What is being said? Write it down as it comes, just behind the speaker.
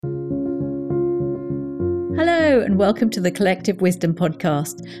Hello, and welcome to the Collective Wisdom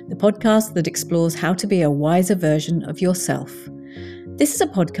Podcast, the podcast that explores how to be a wiser version of yourself. This is a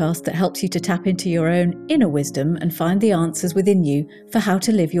podcast that helps you to tap into your own inner wisdom and find the answers within you for how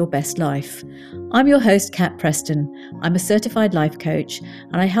to live your best life. I'm your host, Kat Preston. I'm a certified life coach,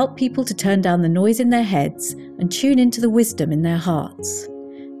 and I help people to turn down the noise in their heads and tune into the wisdom in their hearts.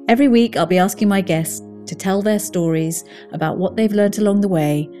 Every week, I'll be asking my guests to tell their stories about what they've learned along the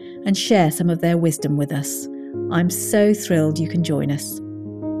way and share some of their wisdom with us. I'm so thrilled you can join us.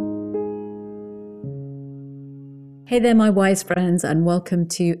 Hey there, my wise friends, and welcome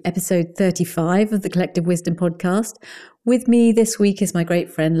to episode 35 of the Collective Wisdom Podcast. With me this week is my great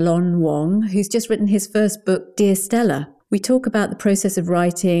friend Lon Wong, who's just written his first book, Dear Stella. We talk about the process of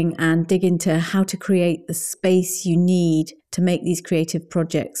writing and dig into how to create the space you need to make these creative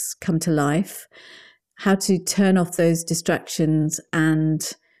projects come to life, how to turn off those distractions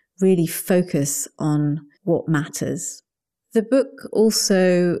and really focus on what matters. The book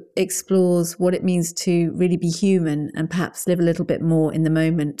also explores what it means to really be human and perhaps live a little bit more in the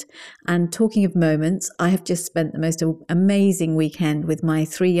moment. And talking of moments, I have just spent the most amazing weekend with my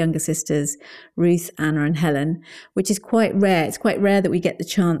three younger sisters, Ruth, Anna and Helen, which is quite rare. It's quite rare that we get the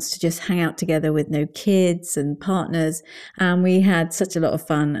chance to just hang out together with no kids and partners. And we had such a lot of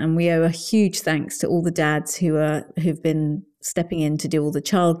fun. And we owe a huge thanks to all the dads who've been stepping in to do all the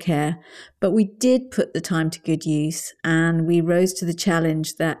childcare. But we did put the time to good use, and we rose to the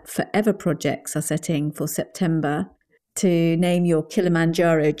challenge that Forever Projects are setting for September to name your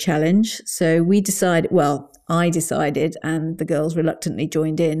Kilimanjaro challenge. So I decided, and the girls reluctantly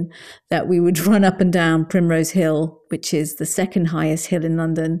joined in, that we would run up and down Primrose Hill, which is the second highest hill in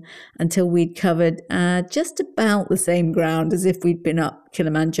London, until we'd covered just about the same ground as if we'd been up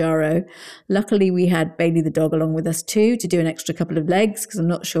Kilimanjaro. Luckily, we had Bailey the dog along with us too to do an extra couple of legs, because I'm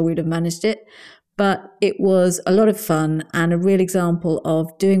not sure we'd have managed it. But it was a lot of fun and a real example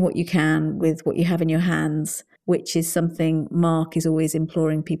of doing what you can with what you have in your hands, which is something Mark is always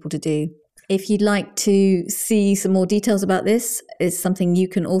imploring people to do. If you'd like to see some more details about this, it's something you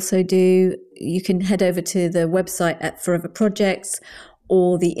can also do. You can head over to the website at Forever Projects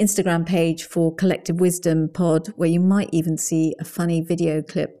or the Instagram page for Collective Wisdom Pod, where you might even see a funny video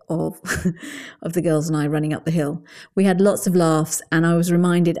clip of the girls and I running up the hill. We had lots of laughs, and I was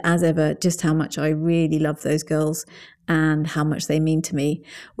reminded as ever just how much I really love those girls and how much they mean to me,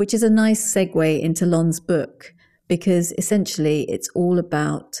 which is a nice segue into Lon's book, because essentially it's all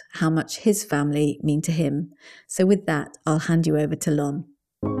about how much his family mean to him. So with that, I'll hand you over to Lon.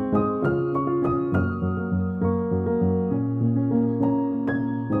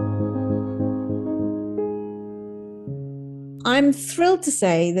 I'm thrilled to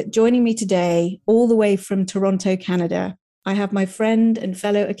say that joining me today, all the way from Toronto, Canada, I have my friend and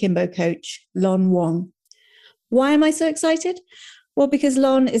fellow akimbo coach, Lon Wong. Why am I so excited? Well, because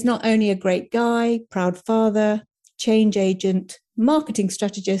Lon is not only a great guy, proud father, change agent, marketing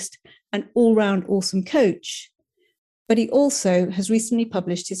strategist, and all-round awesome coach, but he also has recently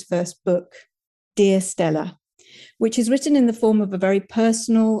published his first book, Dear Stella, which is written in the form of a very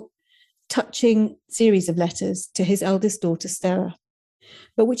personal, touching series of letters to his eldest daughter, Stella,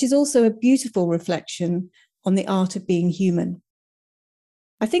 but which is also a beautiful reflection on the art of being human.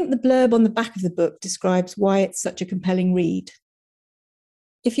 I think the blurb on the back of the book describes why it's such a compelling read.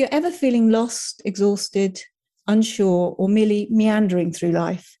 If you're ever feeling lost, exhausted, unsure, or merely meandering through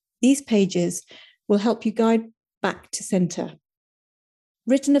life, these pages will help you guide back to center.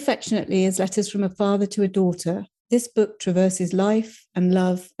 Written affectionately as letters from a father to a daughter, this book traverses life and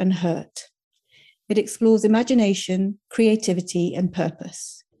love and hurt. It explores imagination, creativity, and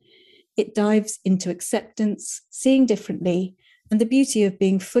purpose. It dives into acceptance, seeing differently, and the beauty of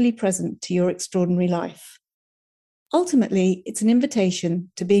being fully present to your extraordinary life. Ultimately, it's an invitation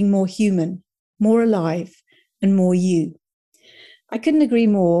to being more human, more alive, and more you. I couldn't agree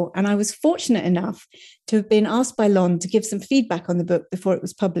more, and I was fortunate enough to have been asked by Lon to give some feedback on the book before it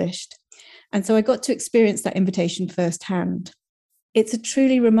was published, and so I got to experience that invitation firsthand. It's a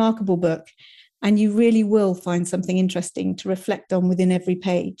truly remarkable book, and you really will find something interesting to reflect on within every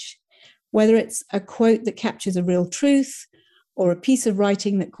page, whether it's a quote that captures a real truth or a piece of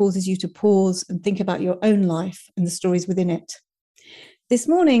writing that causes you to pause and think about your own life and the stories within it. This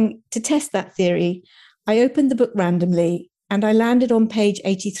morning, to test that theory, I opened the book randomly and I landed on page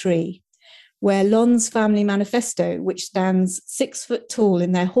 83, where Lon's family manifesto, which stands 6 foot tall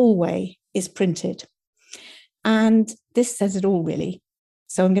in their hallway, is printed. And this says it all, really.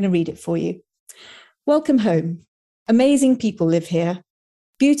 So I'm going to read it for you. Welcome home. Amazing people live here.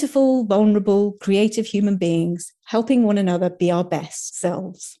 Beautiful, vulnerable, creative human beings helping one another be our best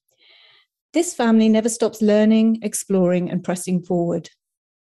selves. This family never stops learning, exploring, and pressing forward.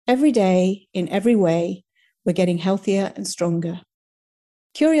 Every day, in every way, we're getting healthier and stronger.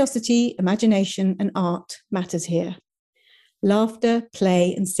 Curiosity, imagination, and art matters here. Laughter,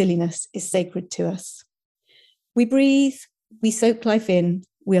 play, and silliness is sacred to us. We breathe, we soak life in,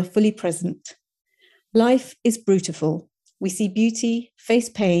 we are fully present. Life is beautiful. We see beauty, face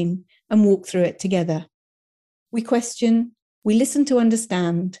pain, and walk through it together. We question, we listen to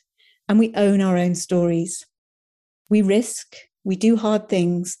understand, and we own our own stories. We risk, we do hard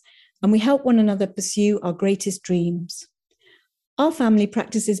things, and we help one another pursue our greatest dreams. Our family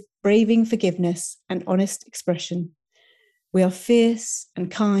practices braving forgiveness and honest expression. We are fierce and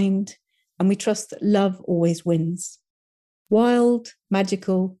kind, and we trust that love always wins. Wild,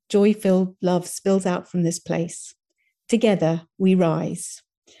 magical, joy-filled love spills out from this place. Together, we rise.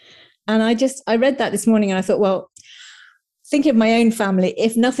 And I read that this morning and I thought, well, thinking of my own family,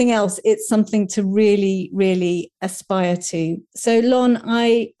 if nothing else, it's something to really, really aspire to. So, Lon,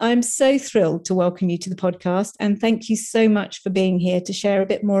 I'm so thrilled to welcome you to the podcast. And thank you so much for being here to share a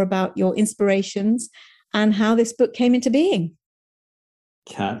bit more about your inspirations and how this book came into being.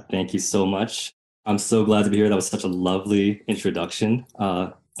 Kat, thank you so much. I'm so glad to be here. That was such a lovely introduction.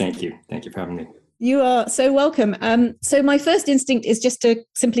 Thank you. Thank you for having me. You are so welcome. So my first instinct is just to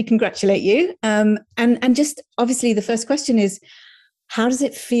simply congratulate you. And just obviously the first question is, how does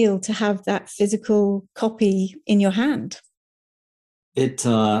it feel to have that physical copy in your hand? I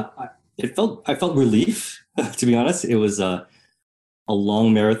felt relief, to be honest. It was a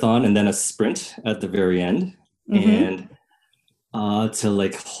long marathon and then a sprint at the very end. Mm-hmm. And to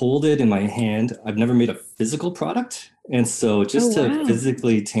like hold it in my hand, I've never made a physical product. And so just to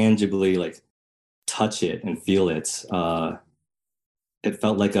physically, tangibly like touch it and feel it, it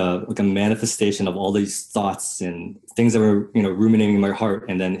felt like a manifestation of all these thoughts and things that were, ruminating in my heart.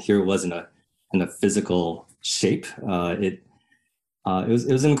 And then here it was in a physical shape. It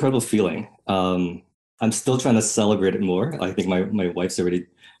was an incredible feeling. I'm still trying to celebrate it more. I think my wife's already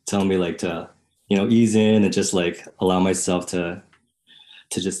telling me like to, ease in and just like allow myself to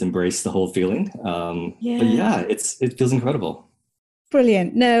just embrace the whole feeling. But yeah, it feels incredible.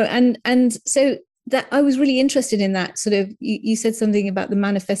 Brilliant. No, and so that I was really interested in that sort of, you said something about the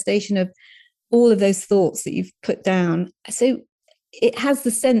manifestation of all of those thoughts that you've put down. So it has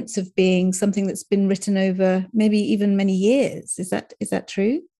the sense of being something that's been written over maybe even many years. Is that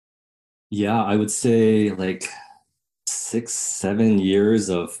true? Yeah, I would say like 6-7 years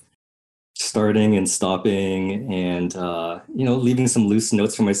of starting and stopping and, leaving some loose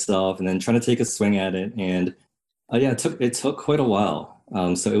notes for myself and then trying to take a swing at it. And it took quite a while.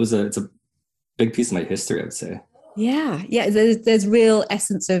 So it's a big piece of my history, I would say. Yeah. There's real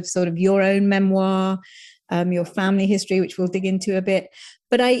essence of sort of your own memoir, your family history, which we'll dig into a bit.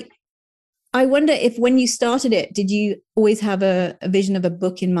 But I wonder if when you started it, did you always have a vision of a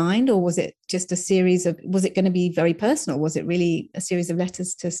book in mind, or was it just was it going to be very personal? Was it really a series of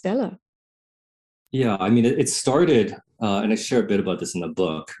letters to Stella? Yeah, I mean, it started, and I share a bit about this in the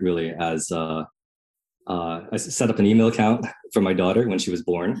book, really, as I set up an email account for my daughter when she was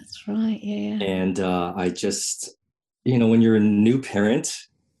born. That's right, yeah. And I just, when you're a new parent,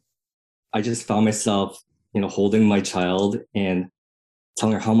 I just found myself, holding my child and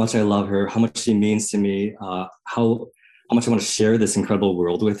telling her how much I love her, how much she means to me, how much I want to share this incredible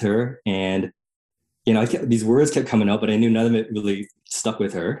world with her. And, these words kept coming out, but I knew none of it really stuck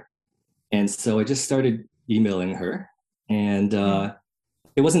with her. And so I just started emailing her, and I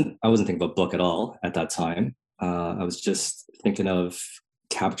wasn't thinking about book at all at that time. I was just thinking of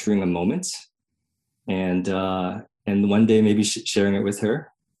capturing a moment, and one day maybe sharing it with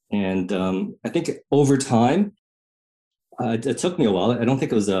her. And I think over time, it took me a while. I don't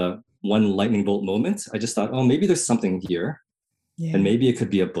think it was a one lightning bolt moment. I just thought, oh, maybe there's something here. Yeah. And maybe it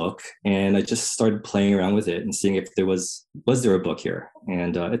could be a book. And I just started playing around with it and seeing if there was there a book here.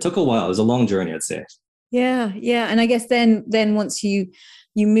 And it took a while. It was a long journey, I'd say. Yeah. And I guess then once you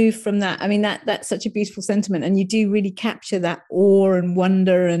move from that, I mean, that's such a beautiful sentiment. And you do really capture that awe and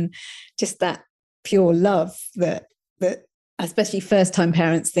wonder and just that pure love that especially first-time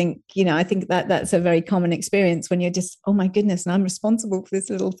parents think, I think that's a very common experience when you're just, oh my goodness, and I'm responsible for this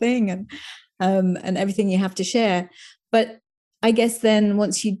little thing and everything you have to share. But I guess then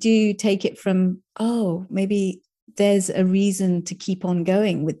once you do take it from, oh, maybe there's a reason to keep on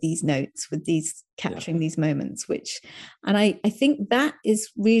going with these notes, with these capturing these moments, and I think that is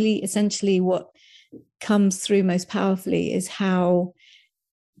really essentially what comes through most powerfully is how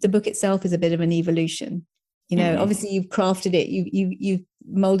the book itself is a bit of an evolution. Obviously you've crafted it, you've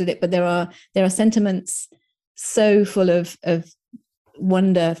molded it, but there are sentiments so full of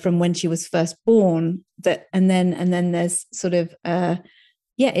wonder from when she was first born, that and then there's sort of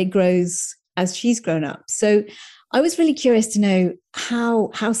it grows as she's grown up. So I was really curious to know how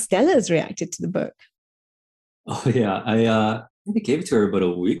Stella's reacted to the book. Oh yeah, I gave it to her about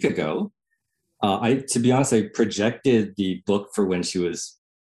a week ago. To be honest, I projected the book for when she was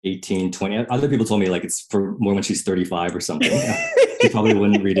 18, 20. Other people told me like it's for more when she's 35 or something. She probably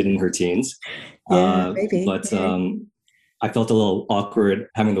wouldn't read it in her teens. Maybe. But I felt a little awkward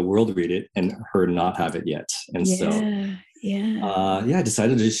having the world read it and her not have it yet. And I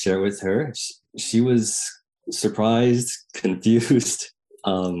decided to just share it with her. She was surprised, confused.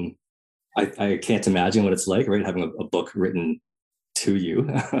 I can't imagine what it's like, right? Having a book written to you.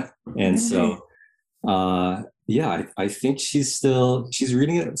 And so, I think she's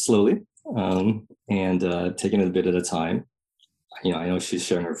reading it slowly and taking it a bit at a time. I know she's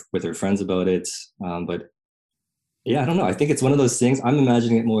sharing with her friends about it. But yeah, I don't know. I think it's one of those things. I'm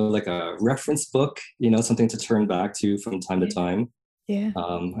imagining it more like a reference book, something to turn back to from time to time. Yeah.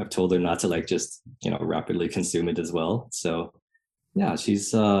 I've told her not to like just, rapidly consume it as well. So yeah,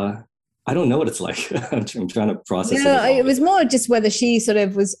 she's, I don't know what it's like. I'm trying to process it. It was more just whether she sort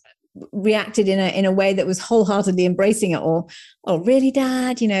of was reacted in a way that was wholeheartedly embracing it, or, oh, really,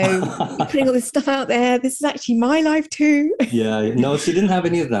 Dad? You're putting all this stuff out there. This is actually my life too. Yeah, no, she didn't have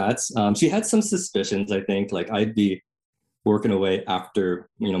any of that. She had some suspicions. I think like I'd be working away after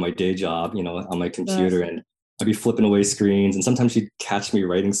my day job, on my computer, and I'd be flipping away screens, and sometimes she'd catch me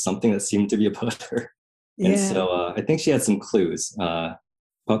writing something that seemed to be about her. And so I think she had some clues.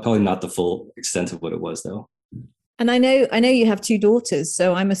 Probably not the full extent of what it was, though. And I know you have two daughters,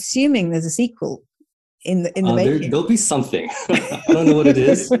 so I'm assuming there's a sequel in the making. There'll be something. I don't know what it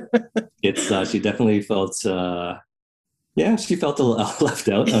is. It's she definitely felt she felt a little left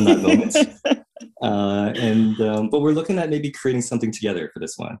out on that moment. But we're looking at maybe creating something together for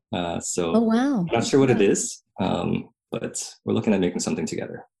this one. So wow. I'm not sure what it is, but we're looking at making something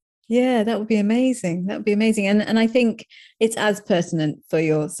together. Yeah, that would be amazing. That would be amazing. And I think it's as pertinent for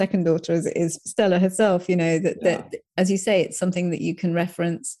your second daughter as it is Stella herself, that as you say, it's something that you can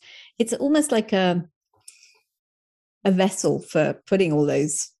reference. It's almost like a vessel for putting all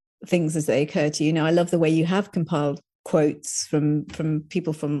those things as they occur to you. I love the way you have compiled quotes from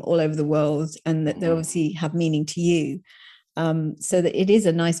people from all over the world, and that they obviously have meaning to you. So that it is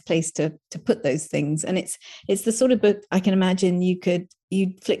a nice place to put those things. And it's the sort of book I can imagine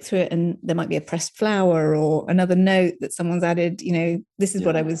you'd flick through it and there might be a pressed flower or another note that someone's added, this is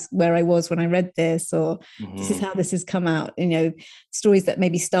where I was when I read this, or this is how this has come out, stories that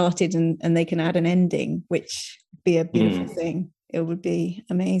maybe started and they can add an ending, which would be a beautiful thing. It would be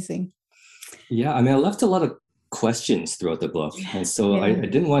amazing. Yeah. I mean, I left a lot of questions throughout the book. And so I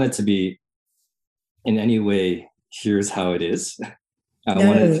didn't want it to be in any way, here's how it is. I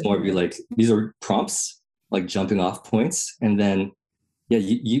wanted it to more be like, these are prompts, like jumping off points. And then,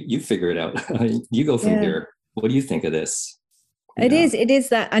 you figure it out. You go from here. What do you think of this? It is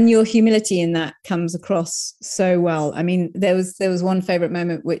that, and your humility in that comes across so well. I mean, there was one favorite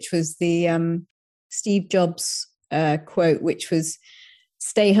moment, which was the Steve Jobs quote, which was,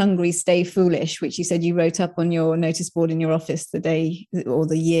 "Stay hungry, stay foolish," which you said you wrote up on your notice board in your office the day or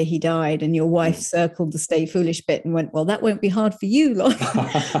the year he died, and your wife circled the "stay foolish" bit and went, "Well, that won't be hard for you, Lon."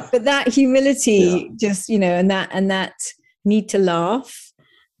 But that humility, just and that need to laugh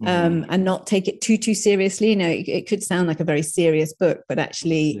and not take it too seriously. It could sound like a very serious book, but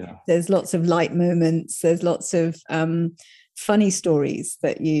actually, there's lots of light moments. There's lots of funny stories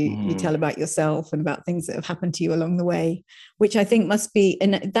that you tell about yourself and about things that have happened to you along the way, which I think must be,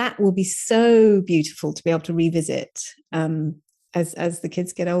 and that will be so beautiful to be able to revisit as the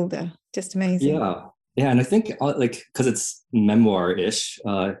kids get older. Just amazing. Yeah. And I think like, because it's memoir-ish,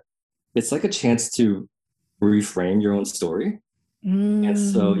 it's like a chance to reframe your own story. And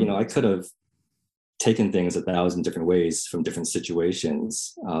so, I could have taken things 1,000 different ways from different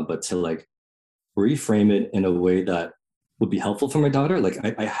situations, but to like reframe it in a way that would be helpful for my daughter. Like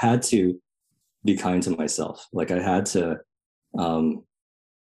I had to be kind to myself. Like I had to,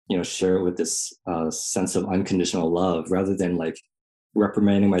 share it with this sense of unconditional love rather than like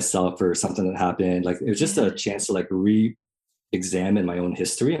reprimanding myself for something that happened. Like it was just a chance to like re-examine my own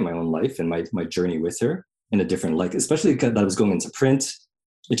history and my own life and my journey with her in a different light, especially because I was going into print.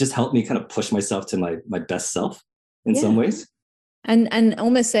 It just helped me kind of push myself to my best self in some ways. And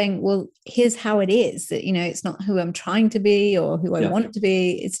almost saying, well, here's how it is, that, it's not who I'm trying to be or who I want to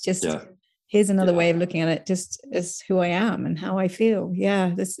be. It's just, here's another way of looking at it, just as who I am and how I feel.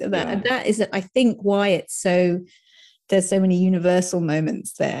 And that is, I think, why there's so many universal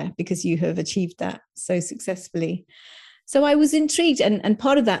moments there, because you have achieved that so successfully. So I was intrigued, and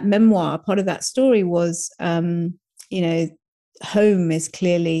part of that memoir, part of that story was, home is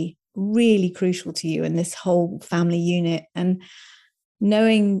clearly really crucial to you and this whole family unit. And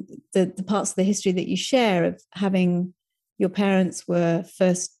knowing the parts of the history that you share of having your parents were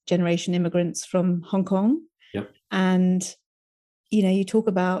first generation immigrants from Hong Kong. Yep. And, you talk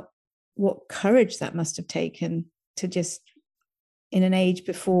about what courage that must have taken to just, in an age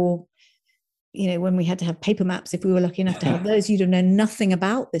before, when we had to have paper maps, if we were lucky enough to have those, you'd have known nothing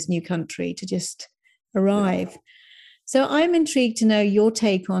about this new country to just arrive. Yeah. So I'm intrigued to know your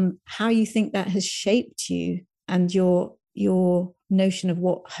take on how you think that has shaped you and your notion of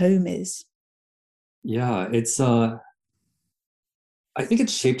what home is. Yeah, it's I think it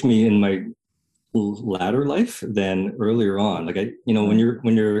shaped me in my latter life than earlier on. Like when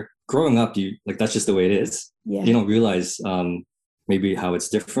you're growing up, you like, that's just the way it is. Yeah. You don't realize maybe how it's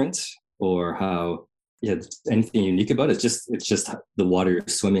different or how anything unique about it. It's just the water you're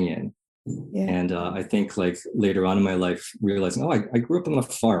swimming in. Yeah. And I think like later on in my life, realizing, I grew up on a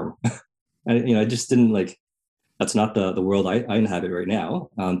farm. I just didn't like, that's not the world I inhabit right now.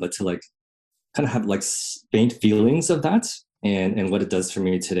 But to like kind of have like faint feelings of that and what it does for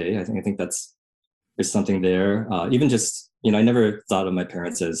me today. I think there's something there. Even just, I never thought of my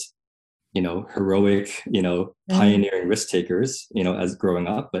parents as, heroic, pioneering risk takers, as growing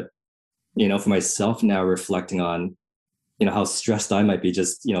up. But, for myself now, reflecting on, how stressed I might be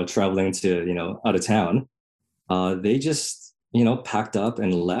just, traveling to, out of town, they just, packed up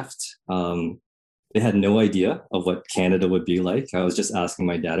and left. They had no idea of what Canada would be like. I was just asking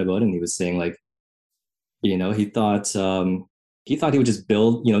my dad about it, and he was saying like, he thought he would just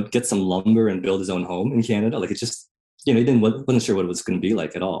build, get some lumber and build his own home in Canada. Like it just, he wasn't sure what it was going to be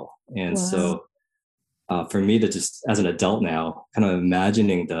like at all. And so for me to just, as an adult now, kind of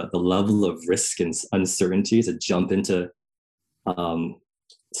imagining the level of risk and uncertainty to jump into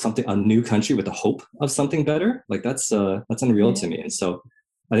a new country with the hope of something better, like that's unreal to me. And so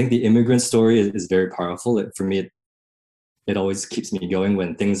I think the immigrant story is very powerful. For me, it always keeps me going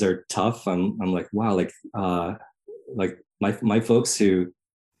when things are tough. I'm like, wow, like my folks who,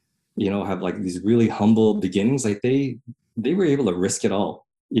 have like these really humble beginnings, like they were able to risk it all,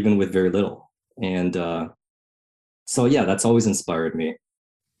 even with very little. And so yeah, that's always inspired me.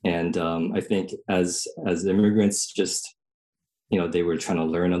 And I think as immigrants, just, they were trying to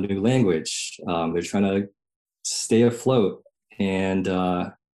learn a new language. They're trying to stay afloat. And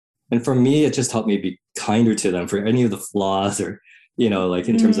for me, it just helped me be kinder to them for any of the flaws or, like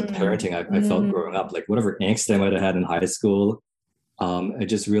in terms of parenting, I felt growing up, like whatever angst I might have had in high school. I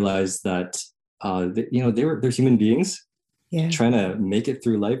just realized that, they're human beings trying to make it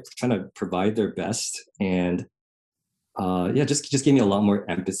through life, trying to provide their best. And just gave me a lot more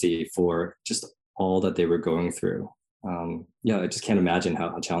empathy for just all that they were going through. I just can't imagine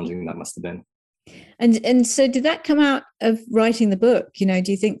how challenging that must have been. And so did that come out of writing the book? Do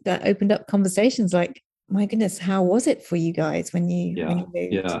you think that opened up conversations like, my goodness, how was it for you guys when you moved?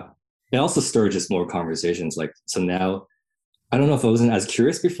 Yeah. It also stirred just more conversations. Like, so now, I don't know if I wasn't as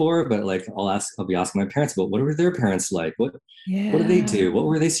curious before, but like I'll be asking my parents about what were their parents like? What did they do? What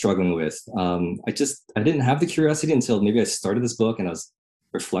were they struggling with? I didn't have the curiosity until maybe I started this book and I was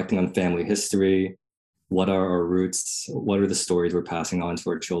reflecting on family history. What are our roots? What are the stories we're passing on to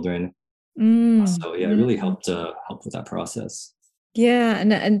our children? So it really helped with that process. Yeah,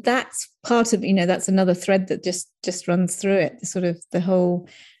 and that's part of, that's another thread that just runs through it. Sort of the whole,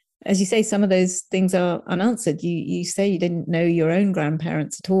 as you say, some of those things are unanswered. You say you didn't know your own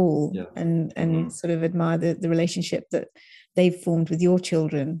grandparents at all, and sort of admire the relationship that they've formed with your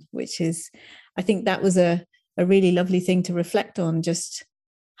children, which is, I think that was a really lovely thing to reflect on, just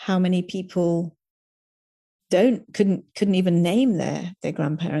how many people couldn't even name their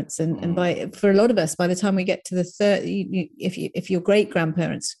grandparents, and for a lot of us, by the time we get to the third, if your great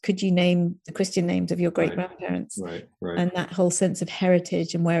grandparents, could you name the Christian names of your great grandparents? Right. And that whole sense of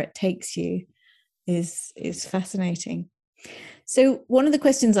heritage and where it takes you is fascinating. So one of the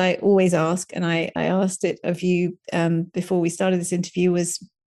questions I always ask, and I asked it of you before we started this interview, was,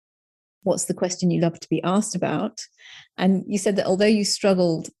 what's the question you love to be asked about? And you said that although you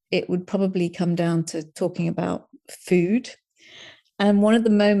struggled, it would probably come down to talking about food. And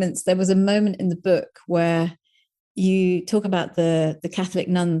there was a moment in the book where you talk about the Catholic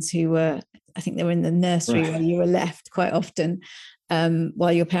nuns who were, I think they were in the nursery where you were left quite often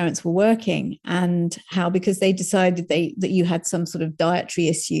while your parents were working, and how, because they decided that you had some sort of dietary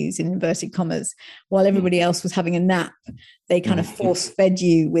issues, in inverted commas, while everybody else was having a nap, they kind of force fed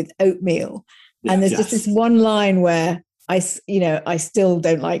you with oatmeal. And there's just this one line where I still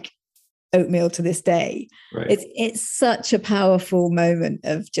don't like oatmeal to this day. Right. It's such a powerful moment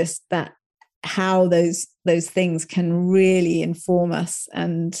of just that, how those things can really inform us,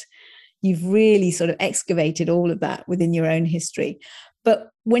 and you've really sort of excavated all of that within your own history. But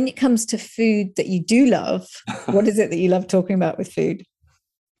when it comes to food that you do love, what is it that you love talking about with food?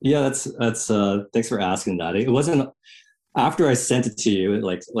 Yeah, that's thanks for asking that. It wasn't after I sent it to you,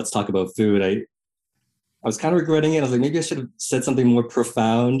 like, let's talk about food. I was kind of regretting it. I was like, maybe I should have said something more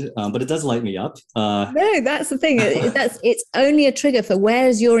profound, but it does light me up. No, that's the thing. It's only a trigger for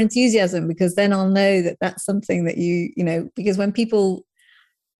where's your enthusiasm, because then I'll know that that's something that you know, because when people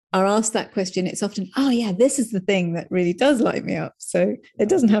are asked that question, it's often, oh yeah, this is the thing that really does light me up. So it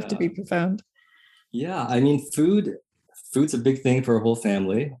doesn't have to be profound. Yeah, I mean, food's a big thing for our whole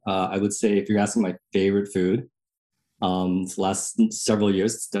family. I would say if you're asking my favorite food, the last several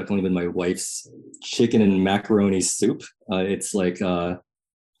years, it's definitely been my wife's chicken and macaroni soup. It's like,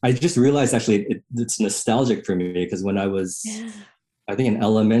 I just realized actually it's nostalgic for me, because when I was, I think in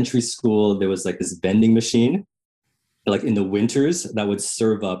elementary school, there was like this vending machine, like in the winters, that would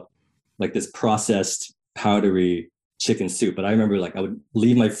serve up like this processed powdery chicken soup. But I remember like I would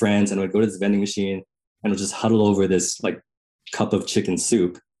leave my friends and I would go to this vending machine and would just huddle over this like cup of chicken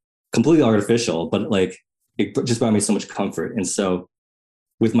soup, completely artificial, but like it just brought me so much comfort. And so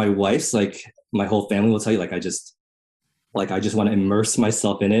with my wife's, like my whole family will tell you, like I just want to immerse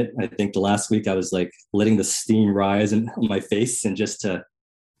myself in it. I think the last week I was like letting the steam rise on my face, and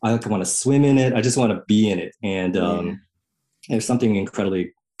I like want to swim in it. I just want to be in it. And there's something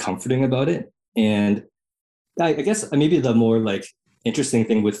incredibly comforting about it. And I guess maybe the more like interesting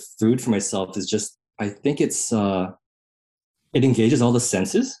thing with food for myself is just, I think it engages all the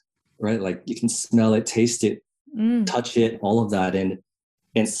senses, right? Like you can smell it, taste it, touch it, all of that.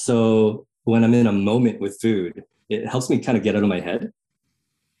 And so when I'm in a moment with food, it helps me kind of get out of my head.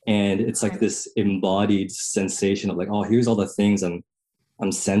 And it's like this embodied sensation of like, oh, here's all the things I'm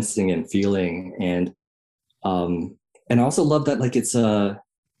sensing and feeling. And I also love that like it's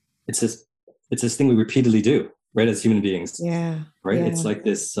this thing we repeatedly do, right, as human beings. Yeah. Right. Yeah. It's like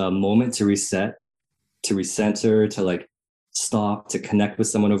this moment to reset, to recenter, to like stop, to connect with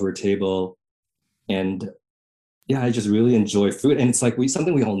someone over a table. And yeah, I just really enjoy food. And it's like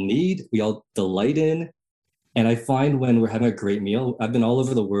something we all need, we all delight in. And I find when we're having a great meal, I've been all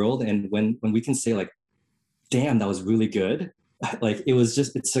over the world, and when we can say like, damn, that was really good. Like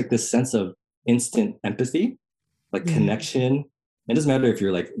it's like this sense of instant empathy, like connection. It doesn't matter if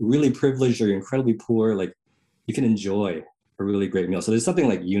you're like really privileged or you're incredibly poor, like you can enjoy a really great meal. So there's something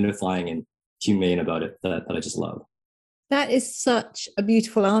like unifying and humane about it that I just love. That is such a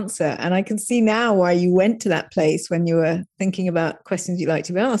beautiful answer. And I can see now why you went to that place when you were thinking about questions you'd like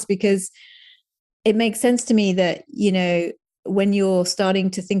to be asked, because it makes sense to me that, you know, when you're starting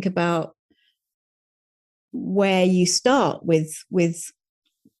to think about where you start with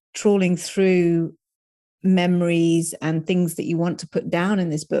trawling through memories and things that you want to put down in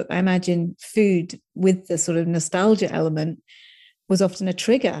this book, I imagine food with the sort of nostalgia element was often a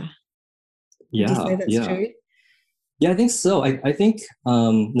trigger. Yeah. Would you say that's true? Yeah, I think so. I think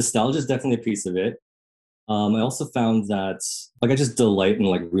nostalgia is definitely a piece of it. I also found that like I just delight in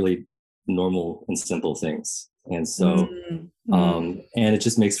like really normal and simple things. And so and it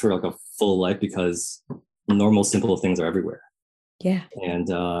just makes for like a full life because normal, simple things are everywhere. Yeah. And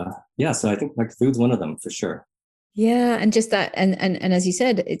so I think like food's one of them for sure. Yeah. And just that, and as you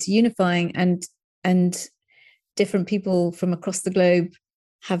said, it's unifying, and different people from across the globe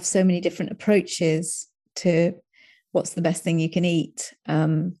have so many different approaches to what's the best thing you can eat.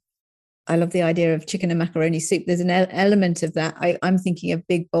 I love the idea of chicken and macaroni soup. There's an element of that. I'm thinking of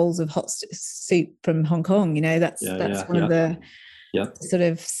big bowls of hot soup from Hong Kong. You know, that's one of the sort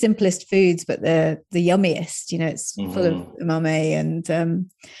of simplest foods, but the yummiest. You know, it's full of umami, and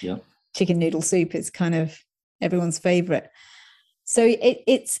chicken noodle soup is kind of everyone's favorite. So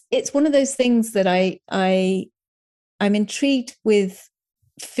it's one of those things that I'm intrigued with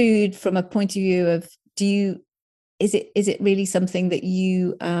food from a point of view of, is it really something that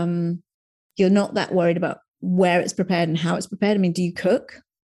you're not that worried about where it's prepared and how it's prepared? I mean, do you cook?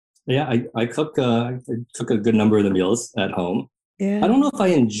 Yeah, I cook. I cook a good number of the meals at home. Yeah. I don't know if I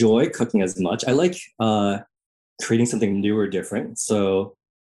enjoy cooking as much. I like creating something new or different. So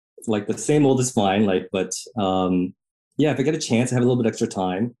like the same old is fine. Like, but if I get a chance, I have a little bit extra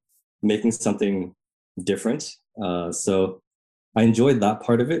time making something different. So I enjoyed that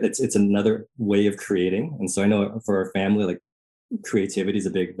part of it. It's another way of creating. And so I know for our family, like creativity is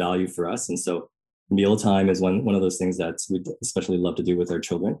a big value for us. And so mealtime is one of those things that we especially love to do with our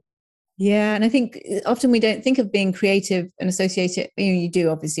children. Yeah. And I think often we don't think of being creative and associate it. You do,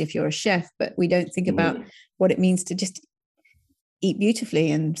 obviously, if you're a chef, but we don't think about what it means to just eat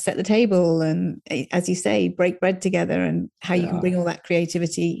beautifully and set the table. And as you say, break bread together, and how you can bring all that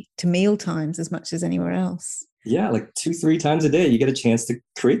creativity to meal times as much as anywhere else. Yeah. Like 2-3 times a day, you get a chance to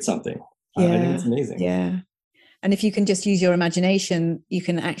create something. I think it's amazing. Yeah. And if you can just use your imagination, you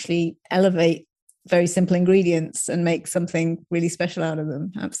can actually elevate very simple ingredients and make something really special out of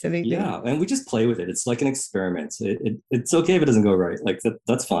them. Absolutely. Yeah. And we just play with it. It's like an experiment. It's okay if it doesn't go right. Like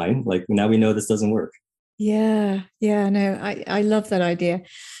that's fine. Like now we know this doesn't work. Yeah. Yeah. No, I love that idea.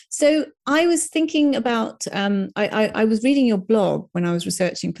 So I was thinking about, I was reading your blog when I was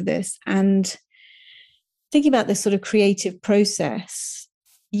researching for this, and thinking about this sort of creative process.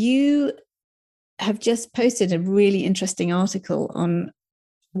 You have just posted a really interesting article on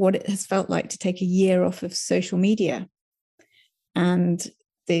what it has felt like to take a year off of social media. And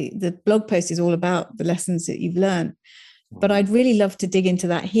the blog post is all about the lessons that you've learned. But I'd really love to dig into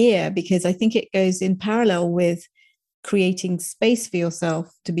that here, because I think it goes in parallel with creating space for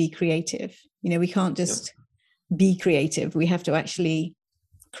yourself to be creative. We can't just be creative. We have to actually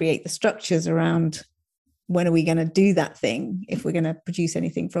create the structures around when are we going to do that thing if we're going to produce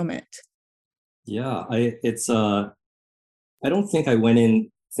anything from it. Yeah, I don't think I went in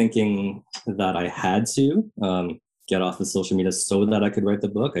thinking that I had to get off of social media so that I could write the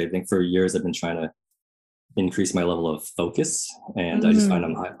book. I think for years I've been trying to increase my level of focus, and I just find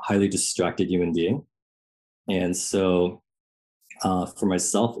I'm a highly distracted human being. And so for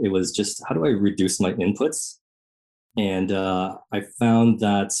myself, it was just, how do I reduce my inputs? And I found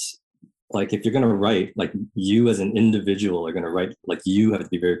that, like, if you're going to write, like, you as an individual are going to write, like, you have to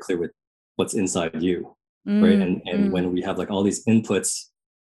be very clear with what's inside you, right? And when we have like all these inputs,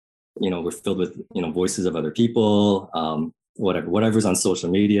 we're filled with voices of other people, whatever's on social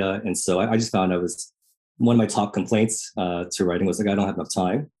media. And so I just found one of my top complaints to writing was like, I don't have enough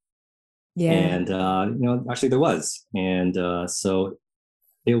time. Yeah. And actually there was, and so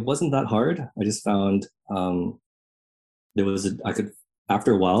it wasn't that hard. I just found I could,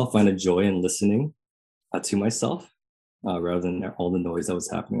 after a while, find a joy in listening to myself rather than all the noise that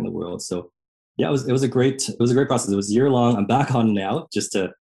was happening in the world. So yeah, it was a great process. It was a year long. I'm back on now, just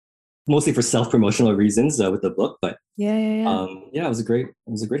to mostly for self-promotional reasons with the book, but it was a great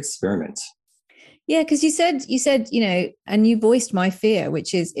experiment. Yeah, because you said, and you voiced my fear,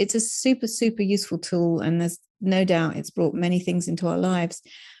 which is it's a super, super useful tool, and there's no doubt it's brought many things into our lives.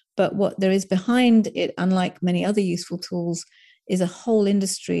 But what there is behind it, unlike many other useful tools, is a whole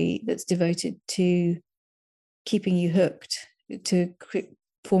industry that's devoted to keeping you hooked, to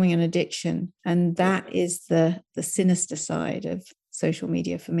forming an addiction. And that is the sinister side of social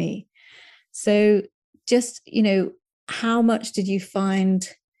media for me. So just, how much did you find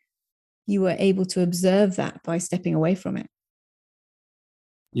you were able to observe that by stepping away from it?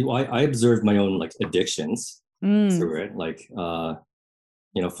 I observed my own like addictions through it. Like,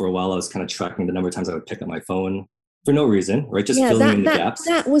 for a while I was kind of tracking the number of times I would pick up my phone for no reason, right? Just filling in the gaps.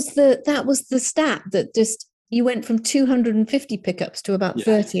 That was the stat that just, you went from 250 pickups to about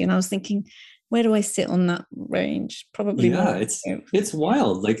 30. And I was thinking, where do I sit on that range? Probably more. It's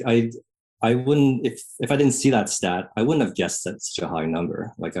wild. Like I wouldn't, if I didn't see that stat, I wouldn't have guessed that's such a high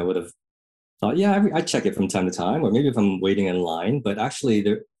number. Like I would have thought, I check it from time to time, or maybe if I'm waiting in line, but actually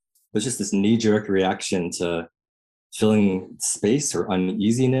there's just this knee-jerk reaction to filling space or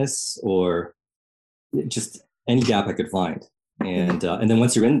uneasiness or just any gap I could find. And then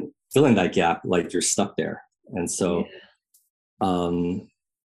once you're in filling that gap, like you're stuck there. And so, and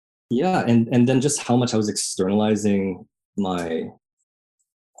then just how much I was externalizing my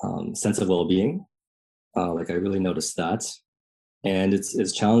sense of well-being. Like I really noticed that. And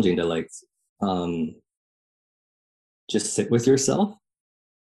it's challenging to like, just sit with yourself.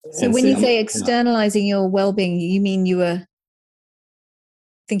 So when you say externalizing your well-being, you mean you were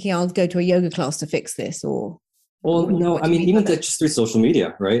thinking, I'll go to a yoga class to fix this, or? Well, no, I mean, even just through social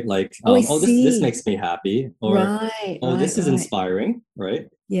media, right? Like, this makes me happy, or this is inspiring, right?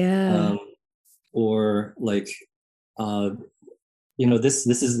 Yeah. Or like, this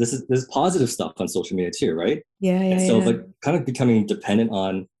is positive stuff on social media too, right? And so like kind of becoming dependent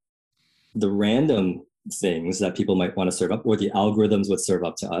on the random things that people might want to serve up, or the algorithms would serve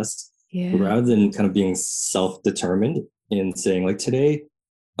up to us, rather than kind of being self-determined in saying like, today,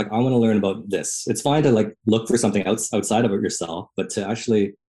 like I want to learn about this. It's fine to like look for something outside of it yourself, but to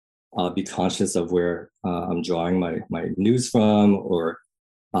actually be conscious of where I'm drawing my news from, or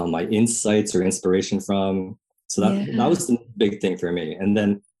my insights or inspiration from. So that was the big thing for me. And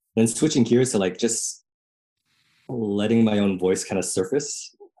then switching gears to like just letting my own voice kind of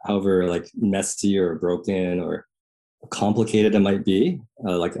surface however like messy or broken or complicated it might be.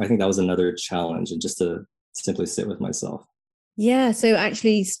 Like I think that was another challenge, and just to simply sit with myself. Yeah, so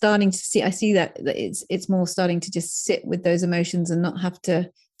actually starting to see, I see that it's more starting to just sit with those emotions and not have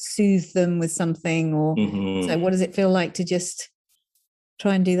to soothe them with something, or so what does it feel like to just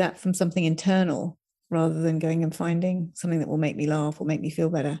try and do that from something internal rather than going and finding something that will make me laugh or make me feel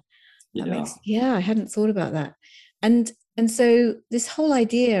better. I hadn't thought about that. And so this whole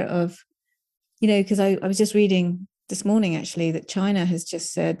idea of, because I was just reading this morning actually that China has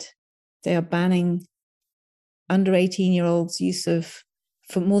just said they are banning under 18-year-olds use of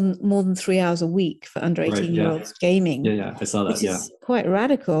for more than 3 hours a week for under 18-year-olds gaming. Yeah, I saw that. Which is quite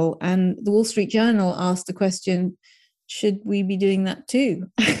radical. And the Wall Street Journal asked the question, should we be doing that too?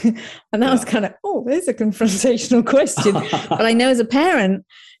 And that was kind of, there's a confrontational question. But I know as a parent,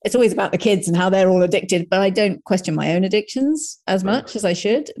 it's always about the kids and how they're all addicted, but I don't question my own addictions as much as I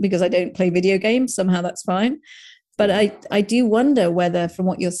should, because I don't play video games. Somehow that's fine. But I do wonder whether, from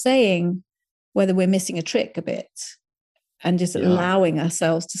what you're saying, whether we're missing a trick a bit and just allowing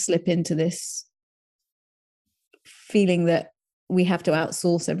ourselves to slip into this feeling that we have to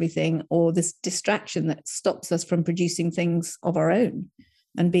outsource everything, or this distraction that stops us from producing things of our own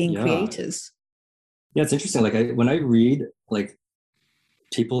and being creators. Yeah, it's interesting. Like when I read like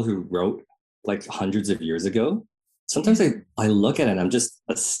people who wrote like hundreds of years ago, sometimes I look at it and I'm just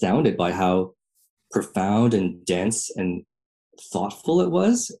astounded by how profound and dense and thoughtful it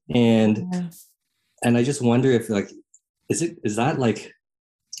was. And I just wonder if like, is that like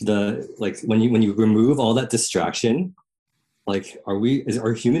when you remove all that distraction, like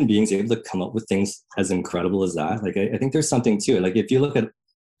are human beings able to come up with things as incredible as that? Like I think there's something to it. Like if you look at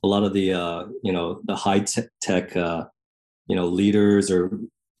a lot of the the high tech leaders or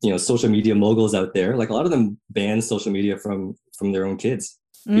social media moguls out there, like a lot of them ban social media from their own kids.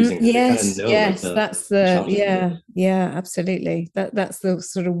 Yes, that's the absolutely. That's the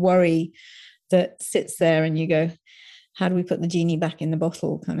sort of worry that sits there, and you go, how do we put the genie back in the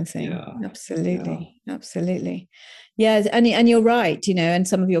bottle, kind of thing. Absolutely. Yeah, and you're right, and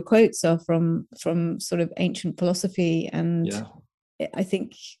some of your quotes are from sort of ancient philosophy, and I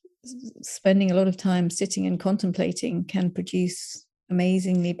think spending a lot of time sitting and contemplating can produce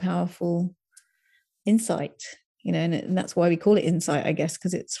amazingly powerful insight. And that's why we call it insight, I guess,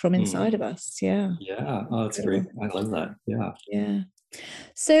 because it's from inside of us. Oh, that's great. I love that.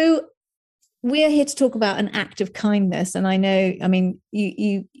 So we're here to talk about an act of kindness, and I know, I mean,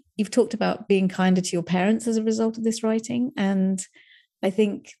 you've talked about being kinder to your parents as a result of this writing, and I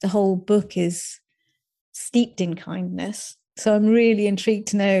think the whole book is steeped in kindness. So I'm really intrigued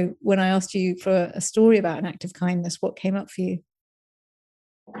to know, when I asked you for a story about an act of kindness, what came up for you?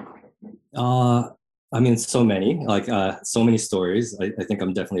 I mean, so many, so many stories. I think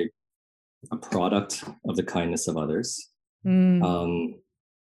I'm definitely a product of the kindness of others. I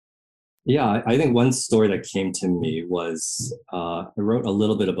think one story that came to me was, I wrote a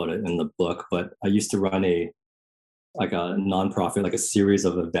little bit about it in the book, but I used to run a nonprofit, like a series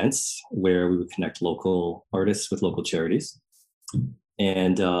of events where we would connect local artists with local charities.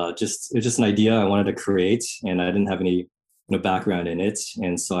 And it was just an idea I wanted to create, and I didn't have any background in it.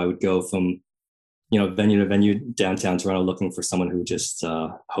 And so I would go from venue to venue downtown Toronto looking for someone who would just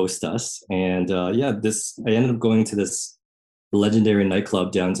host us. And I ended up going to this legendary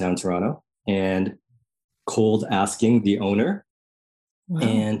nightclub downtown Toronto and cold asking the owner.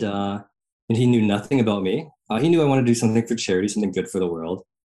 Wow. And he knew nothing about me. He knew I wanted to do something for charity, something good for the world.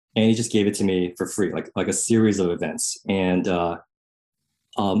 And he just gave it to me for free, like a series of events. And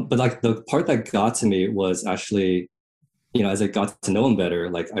but like the part that got to me was actually, as I got to know him better,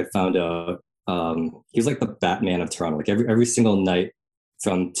 like I found out he was like the Batman of Toronto. Like every single night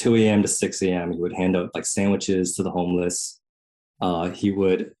from 2 a.m. to 6 a.m. he would hand out like sandwiches to the homeless. He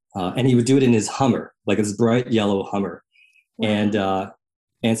would do it in his Hummer, like his bright yellow Hummer. Wow.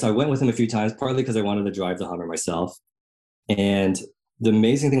 And so I went with him a few times, partly because I wanted to drive the Hummer myself. And the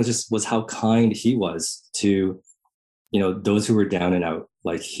amazing thing was how kind he was to, those who were down and out.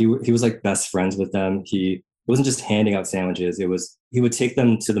 Like he was like best friends with them. It wasn't just handing out sandwiches. He would take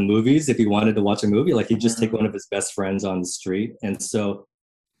them to the movies if he wanted to watch a movie. Like he'd just take one of his best friends on the street. And so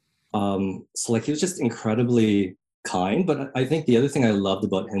like he was just incredibly kind. But I think the other thing I loved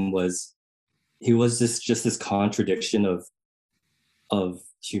about him was he was just this contradiction of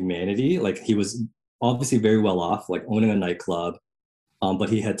humanity. Like he was obviously very well off, like owning a nightclub, but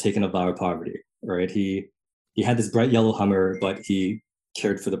he had taken a vow of poverty, right? He had this bright yellow Hummer, but he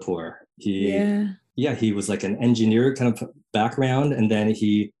cared for the poor. He was like an engineer kind of background, and then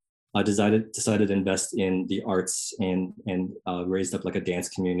he I decided to invest in the arts and raised up like a dance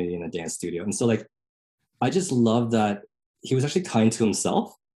community and a dance studio. And so like I just love that he was actually kind to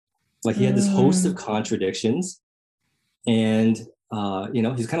himself. Like he had this host of contradictions, and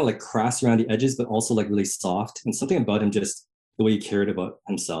he's kind of like crass around the edges, but also like really soft. And something about him, just the way he cared about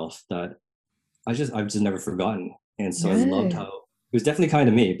himself, that I've just never forgotten. And so I loved how he was definitely kind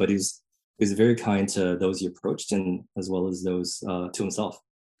to me, but he was very kind to those he approached, and as well as those to himself.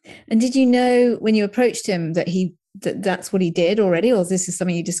 And did you know when you approached him that that's what he did already, or is this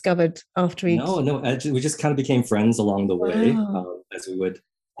something you discovered after he? No, we just kind of became friends along the way, as we would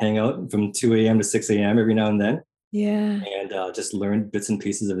hang out from 2 a.m. to 6 a.m. every now and then. Yeah. And just learned bits and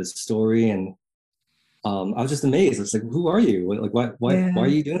pieces of his story. And I was just amazed. It's like, who are you? Like, why are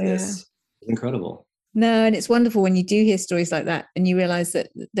you doing this? It's incredible. No, and it's wonderful when you do hear stories like that and you realize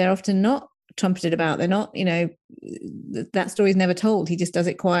that they're often not trumpeted about. They're not, that story is never told. He just does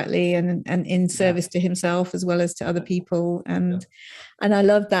it quietly and in service to himself as well as to other people. And I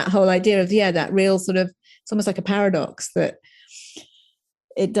love that whole idea of that real sort of, it's almost like a paradox that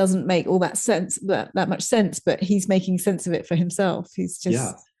it doesn't make all that sense, that much sense, but he's making sense of it for himself. He's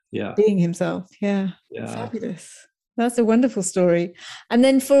just being himself. Fabulous. That's a wonderful story. And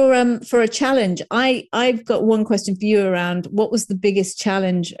then for a challenge, I've got one question for you around what was the biggest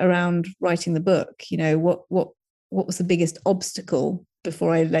challenge around writing the book? What was the biggest obstacle,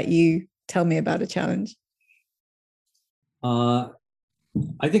 before I let you tell me about a challenge?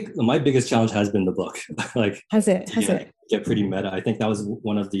 I think my biggest challenge has been the book. Like, has it get pretty meta. I think that was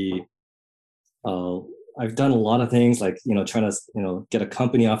one of the I've done a lot of things, like trying to get a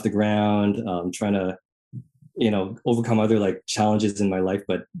company off the ground, trying to overcome other like challenges in my life.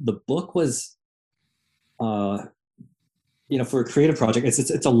 But the book was for a creative project,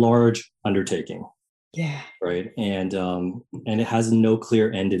 it's a large undertaking. Right. And it has no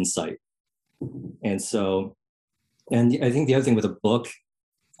clear end in sight. And so, and I think the other thing with a book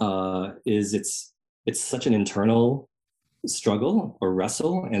is it's such an internal struggle or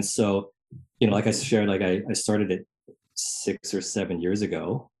wrestle. And so, like I shared, like I started it 6 or 7 years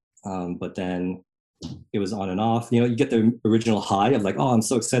ago, but then it was on and off. You get the original high of like, oh, I'm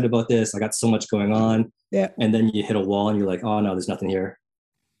so excited about this. I got so much going on. And then you hit a wall and you're like, oh no, there's nothing here.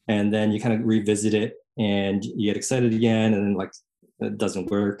 And then you kind of revisit it and you get excited again, and then like it doesn't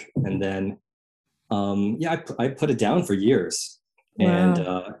work. And then I put it down for years.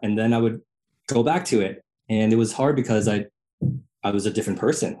 And then I would go back to it, and it was hard because I was a different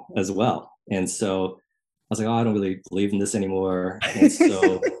person as well. And so I was like, oh, I don't really believe in this anymore. And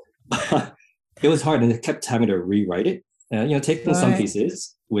so it was hard, and I kept having to rewrite it, taking some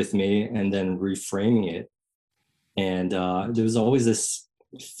pieces with me and then reframing it. And there was always this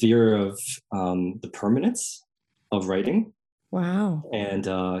fear of the permanence of writing. Wow. And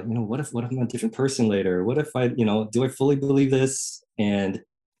what if I'm a different person later? What if I, do I fully believe this? And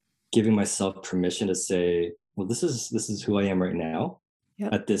giving myself permission to say, well, this is who I am right now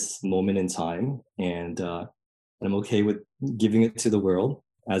at this moment in time, and I'm okay with giving it to the world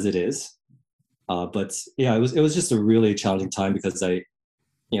as it is. But it was just a really challenging time because I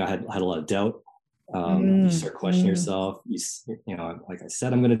had a lot of doubt. You start questioning yourself. Like I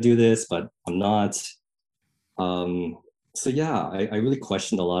said, I'm going to do this, but I'm not. So I really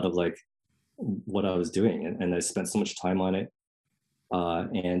questioned a lot of like what I was doing, and I spent so much time on it.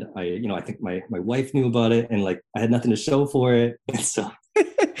 And I think my wife knew about it, and like I had nothing to show for it. And so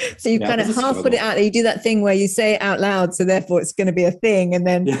you kind of half put it out there. You do that thing where you say it out loud, so therefore it's going to be a thing, and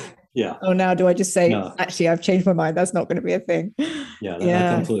then oh, now do I just say, actually, I've changed my mind, that's not going to be a thing?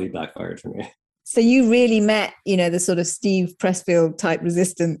 That completely backfired for me. So you really met, the sort of Steve Pressfield type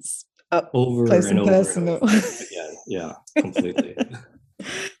resistance up over close and personal. Again. Yeah, completely.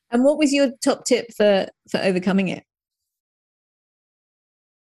 And what was your top tip for overcoming it?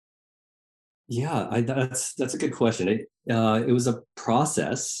 Yeah, that's a good question. It was a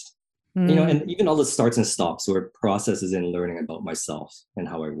process, and even all the starts and stops were processes in learning about myself and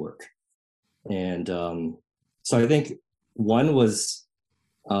how I work. And so I think one was,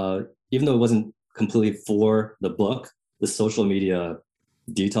 even though it wasn't completely for the book, the social media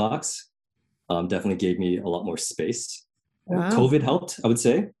detox definitely gave me a lot more space. Wow. COVID helped, I would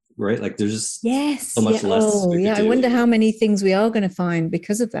say. Right, like there's just so much less. I wonder how many things we are going to find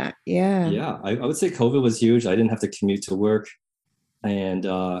because of that. I would say COVID was huge. I didn't have to commute to work, and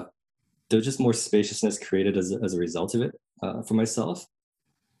there's just more spaciousness created as a result of it for myself.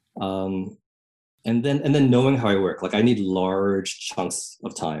 And then knowing how I work, like I need large chunks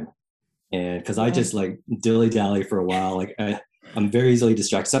of time, and because I just like dilly dally for a while, like I'm very easily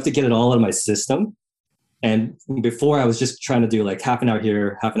distracted. So I have to get it all out of my system. And before I was just trying to do like half an hour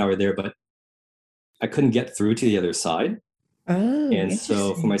here, half an hour there, but I couldn't get through to the other side. Oh, And so for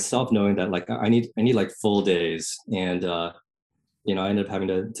interesting. myself, knowing that like I need like full days, and I ended up having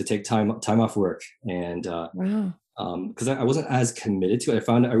to take time off work, and Wow. because I wasn't as committed to it.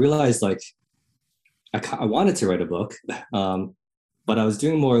 I realized like I wanted to write a book, but I was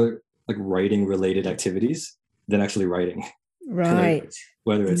doing more like writing related activities than actually writing. Like Right.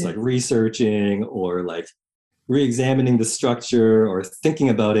 whether it's Yeah. like researching or like re-examining the structure or thinking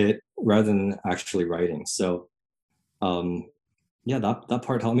about it rather than actually writing. So um, yeah, that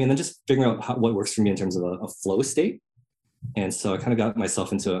part helped me. And then just figuring out what works for me in terms of a flow state. And so I kind of got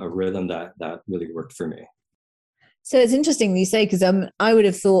myself into a rhythm that really worked for me. So it's interesting you say, because I would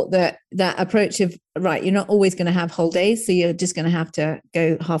have thought that that approach of, right, you're not always going to have whole days, so you're just going to have to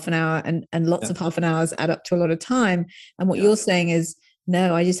go half an hour, and lots Yeah. of half an hours add up to a lot of time. And what Yeah. you're saying is,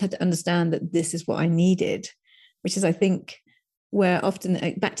 no, I just had to understand that this is what I needed, which is, I think, where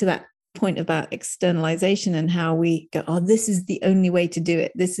often back to that point about externalization and how we go, oh, this is the only way to do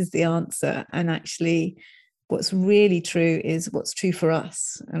it. This is the answer. And actually, what's really true is what's true for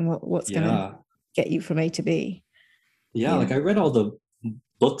us and what's going to get you from A to B. Yeah, like I read all the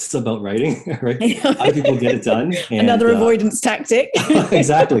books about writing, right? How do people get it done? And, another avoidance tactic.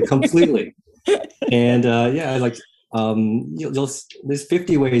 Exactly, completely. And like there's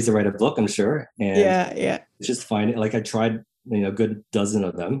 50 ways to write a book, I'm sure. And yeah. just find it. Like I tried, a good dozen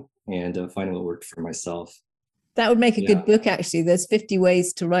of them, and finding what worked for myself. That would make a good book, actually. There's 50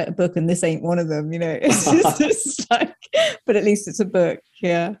 ways to write a book, and this ain't one of them, It's just like, but at least it's a book.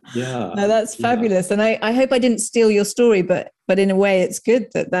 Yeah. Yeah. No, that's fabulous. And I hope I didn't steal your story, but in a way it's good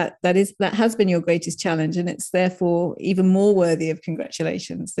that has been your greatest challenge, and it's therefore even more worthy of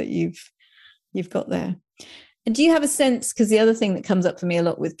congratulations that you've got there. And do you have a sense, because the other thing that comes up for me a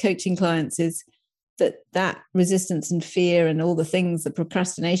lot with coaching clients is that resistance and fear and all the things, the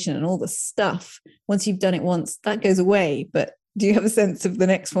procrastination and all the stuff, once you've done it once, that goes away. But do you have a sense of the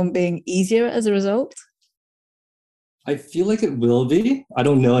next one being easier as a result? I feel like it will be. I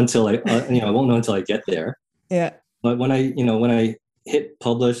don't know until I won't know until I get there. Yeah. But when I hit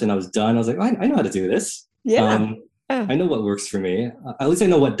publish and I was done, I was like, I know how to do this. Yeah. I know what works for me. At least I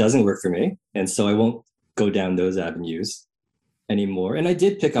know what doesn't work for me. And so I won't go down those avenues anymore. And I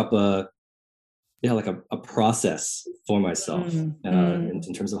did pick up a process for myself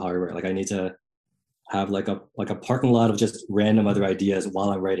in terms of how I write. Like I need to have like a parking lot of just random other ideas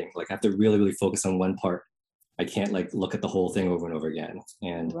while I'm writing. Like I have to really, really focus on one part. I can't like look at the whole thing over and over again.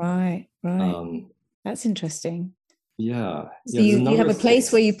 And right. That's interesting. Yeah. So you have a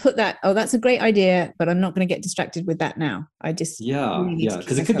place where you put that, oh, that's a great idea, but I'm not going to get distracted with that now. I just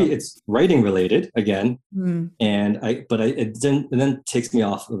because it could be, it's writing related again, and it then takes me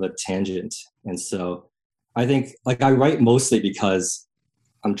off of a tangent. And so I think like I write mostly because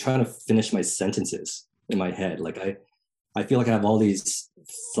I'm trying to finish my sentences in my head. Like I feel like I have all these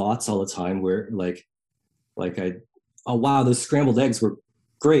thoughts all the time where oh wow, those scrambled eggs were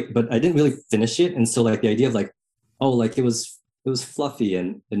great, but I didn't really finish it. And so like the idea of like, oh, like it was fluffy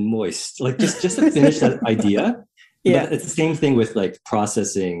and moist, like just to finish that idea. Yeah. But it's the same thing with like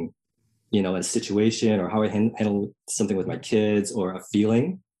processing, a situation or how I handle something with my kids or a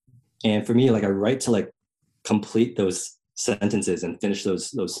feeling. And for me, like I write to like complete those sentences and finish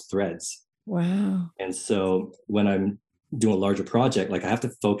those threads. Wow. And so when I'm doing a larger project, like I have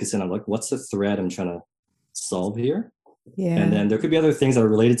to focus in on like, what's the thread I'm trying to solve here? Yeah. And then there could be other things that are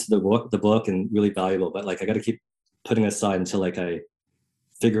related to the book and really valuable, but like I got to keep putting aside until like I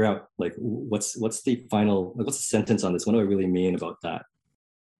figure out like what's the final, like, what's the sentence on this? What do I really mean about that?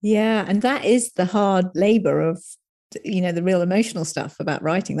 Yeah. And that is the hard labor of, the real emotional stuff about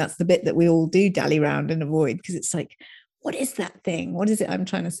writing. That's the bit that we all do dally around and avoid, because it's like, what is that thing? What is it I'm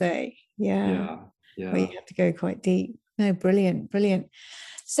trying to say? Yeah. Well, you have to go quite deep. No, brilliant.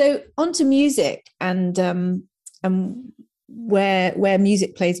 So on to music and where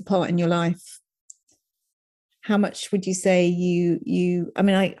music plays a part in your life. How much would you say you I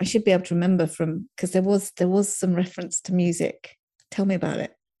mean, I should be able to remember from, because there was some reference to music. Tell me about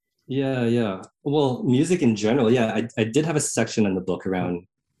it. Yeah. Well, music in general. Yeah, I did have a section in the book around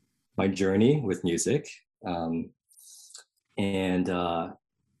my journey with music. I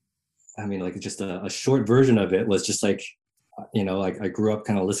mean, like just a short version of it was just like, like I grew up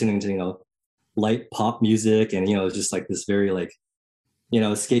kind of listening to, light pop music, and, just like this very like,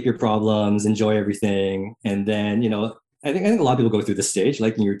 escape your problems, enjoy everything. And then, I think a lot of people go through this stage,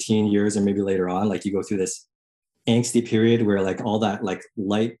 like in your teen years or maybe later on, like you go through this angsty period where like all that like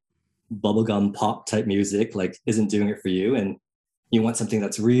light bubblegum pop type music like isn't doing it for you. And you want something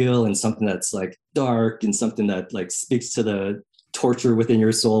that's real and something that's like dark and something that like speaks to the torture within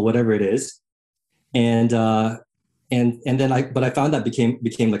your soul, whatever it is. And then I found that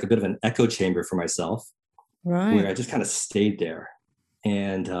became like a bit of an echo chamber for myself, where I Right. just kind of stayed there.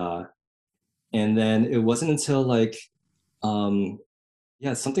 And then it wasn't until like um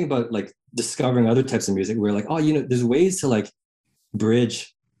yeah, something about like discovering other types of music where like, oh, there's ways to like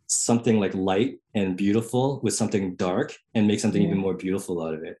bridge something like light and beautiful with something dark and make something even Yeah. more beautiful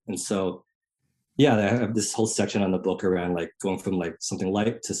out of it. And so yeah, I have this whole section on the book around like going from like something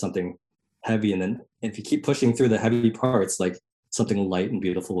light to something heavy. And then if you keep pushing through the heavy parts, like something light and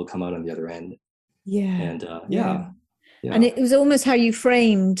beautiful will come out on the other end. Yeah. And Yeah. yeah, And yeah, it was almost how you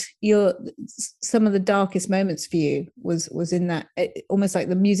framed your some of the darkest moments for you was in that almost like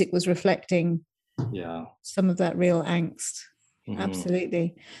the music was reflecting yeah. some of that real angst. Mm-hmm.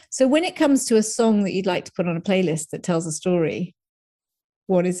 Absolutely. So when it comes to a song that you'd like to put on a playlist that tells a story,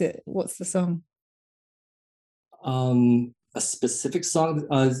 what is it? What's the song? A specific song.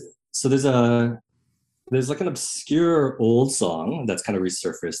 So there's like an obscure old song that's kind of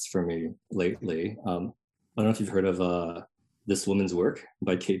resurfaced for me lately. I don't know if you've heard of "This Woman's Work"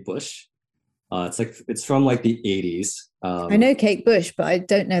 by Kate Bush. It's from like the '80s. I know Kate Bush, but I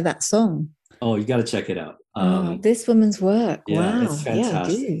don't know that song. Oh, you got to check it out. Oh, This Woman's Work. Yeah, it's Wow. Yeah, I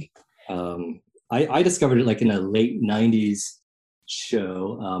fantastic. do. I discovered it like in a late '90s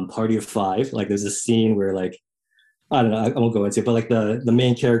show, Party of Five. Like there's a scene where like I don't know, I won't go into it, but like the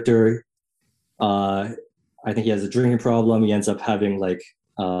main character, uh, I think he has a drinking problem. He ends up having like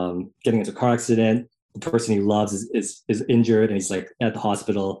getting into a car accident. The person he loves is injured, and he's like at the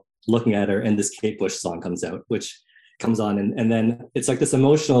hospital looking at her, and this Kate Bush song comes out, which comes on, and then it's like this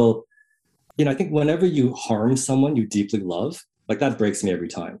emotional. I think whenever you harm someone you deeply love, like that breaks me every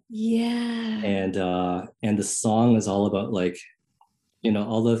time. Yeah. And the song is all about like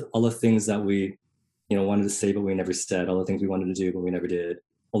all the things that we wanted to say but we never said, all the things we wanted to do but we never did,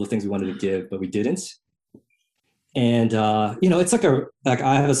 all the things we wanted to give but we didn't. And it's like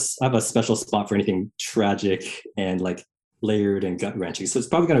I have a special spot for anything tragic and like layered and gut wrenching, so it's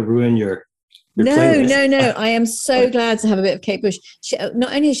probably going to ruin your No, playlist. no, no. I am so But glad to have a bit of Kate Bush.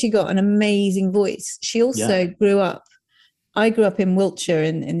 Not only has she got an amazing voice, she yeah, also grew up. I grew up in Wiltshire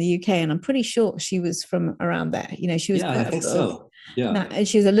in the UK, and I'm pretty sure she was from around there. She was yeah, I quite a think sort of, so. Yeah, now, and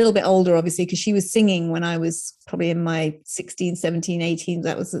she was a little bit older, obviously, because she was singing when I was probably in my 16, 17, 18.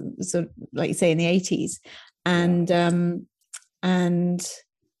 That was sort of, like you say, in the 80s. yeah, And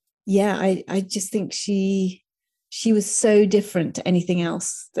yeah, I just think she was so different to anything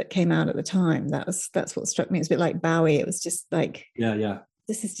else that came out at the time. That's what struck me. It's a bit like Bowie. It was just like, yeah, yeah,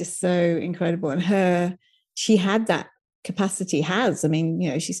 this is just so incredible. And she had that capacity. I mean,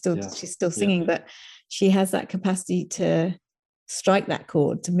 yeah, she's still yeah, singing, but she has that capacity to strike that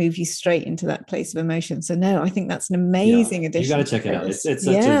chord, to move you straight into that place of emotion. So no, I think that's an yeah. amazing You got addition to to the check it out. playlist. It's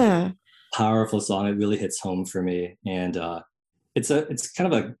such a Yeah. powerful song. It really hits home for me, and it's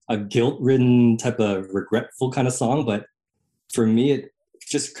kind of a guilt-ridden type of regretful kind of song, but for me it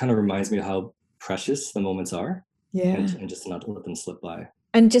just kind of reminds me of how precious the moments are, Yeah. and just not to let them slip by.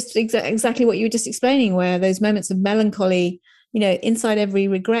 And just exactly what you were just explaining, where those moments of melancholy, inside every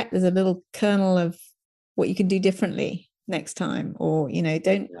regret there's a little kernel of what you can do differently next time, or Yeah,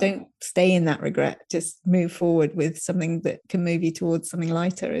 don't stay in that regret, just move forward with something that can move you towards something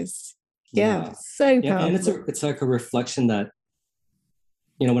lighter. Is Yeah, yeah, so yeah. And powerful. it's like a reflection that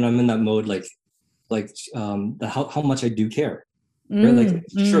when I'm in that mode, how much I do care, right? Like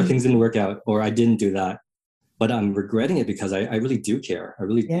Mm, sure, mm, things didn't work out or I didn't do that, but I'm regretting it because I really do care. I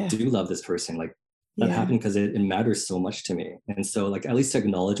really yeah, do love this person. Like that yeah, happened because it matters so much to me. And so like at least to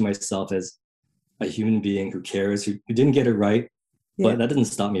acknowledge myself as a human being who cares, who didn't get it right, yeah, but that doesn't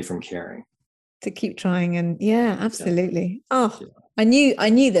stop me from caring. to keep trying. And yeah, Yeah. absolutely. Oh, Yeah. I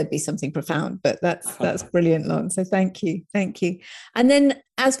knew there'd be something profound, but that's brilliant, Lon. So thank you, thank you. And then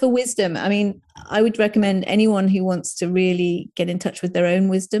as for wisdom, I mean, I would recommend anyone who wants to really get in touch with their own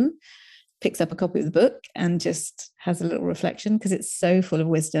wisdom picks up a copy of the book and just has a little reflection, because it's so full of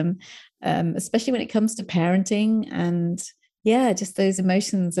wisdom, especially when it comes to parenting and yeah, just those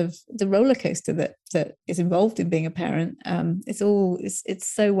emotions of the roller coaster that is involved in being a parent. It's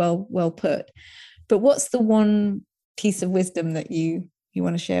so well put. But what's the one piece of wisdom that you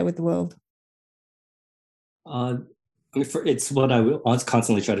want to share with the world? Uh, I mean, it's what I will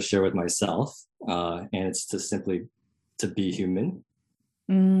constantly try to share with myself, and it's to simply to be human,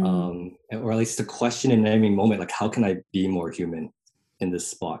 Mm, or at least to question in any moment, like how can I be more human in this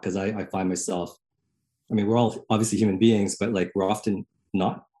spot? Because I find myself, I mean, we're all obviously human beings, but like we're often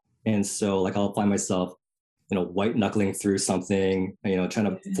not, and so like I'll find myself white knuckling through something, trying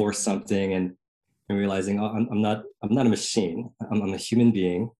to force something, and realizing, oh, I'm not a machine. I'm a human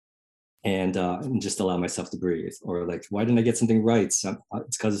being, and just allow myself to breathe. Or like, why didn't I get something right? It's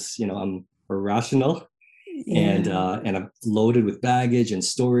because I'm irrational, and I'm loaded with baggage and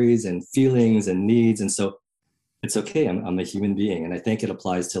stories and feelings and needs, and so it's okay. I'm a human being, and I think it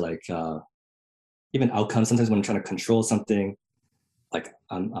applies to like even outcomes. Sometimes when I'm trying to control something, like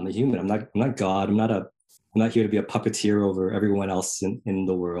I'm a human. I'm not God. I'm not here to be a puppeteer over everyone else in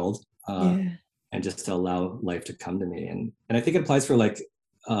the world. And just to allow life to come to me. And I think it applies for like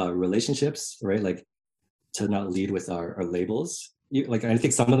relationships, right? Like to not lead with our labels. Like I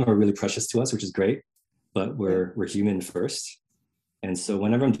think some of them are really precious to us, which is great, but we're human first. And so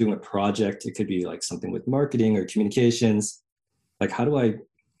whenever I'm doing a project, it could be like something with marketing or communications. Like how do I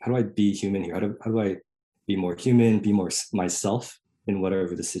be human here? How do I be more human, be more myself in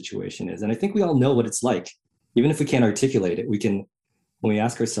whatever the situation is? And I think we all know what it's like. Even if we can't articulate it, we can, when we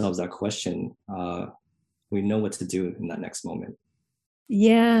ask ourselves that question, we know what to do in that next moment.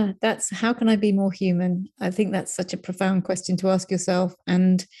 Yeah, that's how can I be more human? I think that's such a profound question to ask yourself.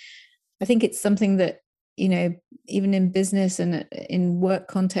 And I think it's something that, even in business and in work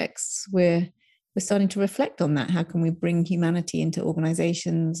contexts, we're starting to reflect on that. How can we bring humanity into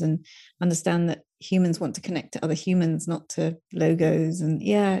organizations and understand that humans want to connect to other humans, not to logos? And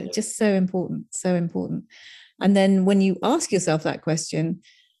just so important, so important. And then when you ask yourself that question,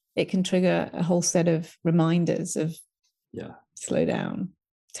 it can trigger a whole set of reminders of slow down,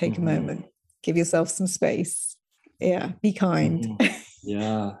 take a moment, give yourself some space. Be kind.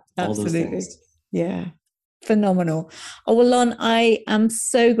 Yeah, all those things. Yeah, phenomenal. Oh, well, Lon, I am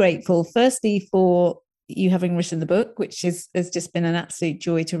so grateful, firstly, for you having written the book, which has just been an absolute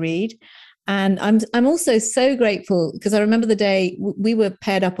joy to read. And I'm also so grateful because I remember the day we were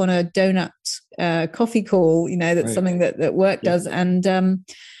paired up on a donut coffee call, that's something that work does.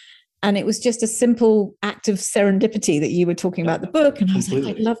 And it was just a simple act of serendipity that you were talking about the book. And I was like,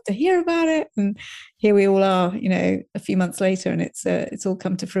 I'd love to hear about it. And here we all are, a few months later, and it's all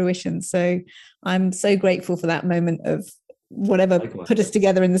come to fruition. So I'm so grateful for that moment of whatever put us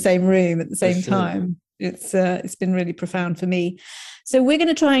together in the same room at the same time. It's been really profound for me. So we're going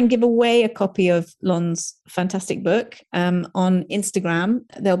to try and give away a copy of Lon's fantastic book on Instagram.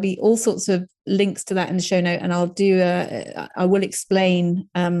 There'll be all sorts of links to that in the show note, and I will explain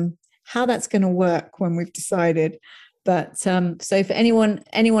how that's going to work when we've decided. But so for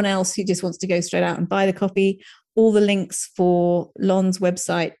anyone else who just wants to go straight out and buy the copy, all the links for Lon's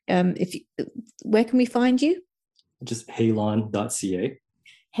website. Where can we find you? Just heylon.ca.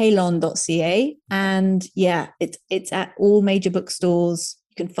 heylon.ca. And it's at all major bookstores.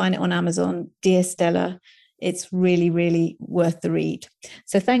 You can find it on Amazon. Dear Stella, it's really, really worth the read.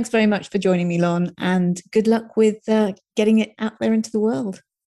 So thanks very much for joining me, Lon, and good luck with getting it out there into the world.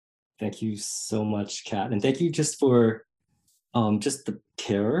 Thank you so much, Kat. And thank you just for just the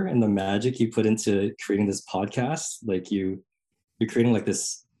care and the magic you put into creating this podcast. Like you're creating like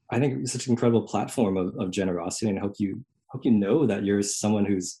this, I think, such an incredible platform of generosity, and I hope you know that you're someone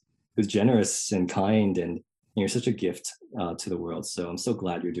who's generous and kind, and you're such a gift to the world. So I'm so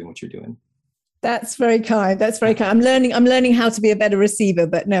glad you're doing what you're doing. That's very kind. That's very kind. I'm learning how to be a better receiver,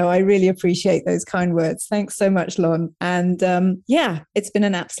 but no, I really appreciate those kind words. Thanks so much, Lon. And it's been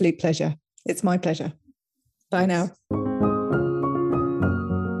an absolute pleasure. It's my pleasure. Bye now.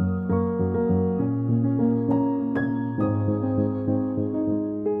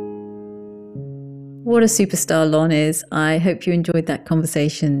 What a superstar Lon is. I hope you enjoyed that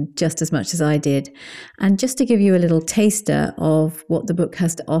conversation just as much as I did. And just to give you a little taster of what the book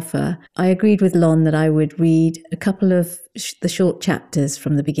has to offer, I agreed with Lon that I would read a couple of the short chapters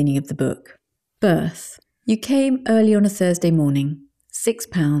from the beginning of the book. Birth. You came early on a Thursday morning, 6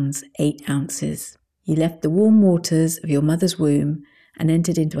 pounds, 8 ounces. You left the warm waters of your mother's womb and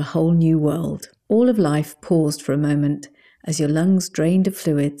entered into a whole new world. All of life paused for a moment as your lungs drained of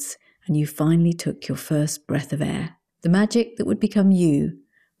fluids and you finally took your first breath of air. The magic that would become you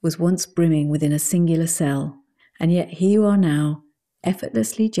was once brimming within a singular cell, and yet here you are now,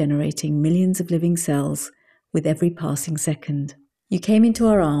 effortlessly generating millions of living cells with every passing second. You came into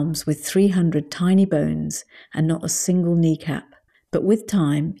our arms with 300 tiny bones and not a single kneecap, but with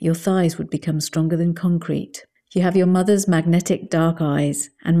time, your thighs would become stronger than concrete. You have your mother's magnetic dark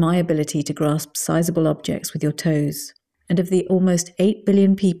eyes and my ability to grasp sizable objects with your toes. And of the almost 8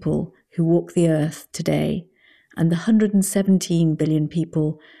 billion people who walk the earth today, and the 117 billion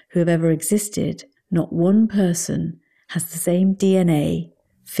people who have ever existed, not one person has the same DNA,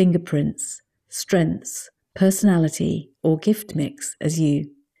 fingerprints, strengths, personality, or gift mix as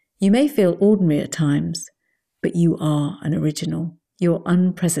you. You may feel ordinary at times, but you are an original. You're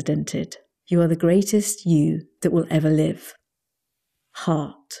unprecedented. You are the greatest you that will ever live.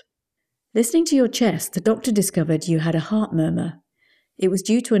 Heart. Listening to your chest, the doctor discovered you had a heart murmur. It was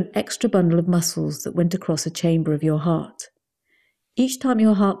due to an extra bundle of muscles that went across a chamber of your heart. Each time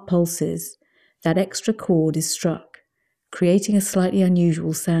your heart pulses, that extra chord is struck, creating a slightly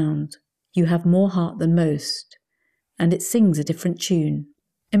unusual sound. You have more heart than most, and it sings a different tune.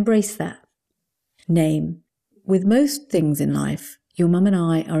 Embrace that. Name. With most things in life, your mum and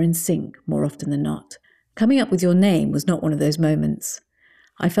I are in sync more often than not. Coming up with your name was not one of those moments.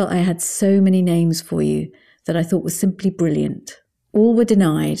 I felt I had so many names for you that I thought was simply brilliant. All were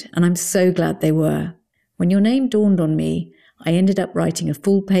denied, and I'm so glad they were. When your name dawned on me, I ended up writing a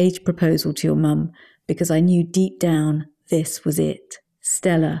full-page proposal to your mum because I knew deep down this was it.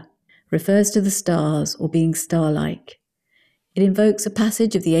 Stella refers to the stars or being star-like. It invokes a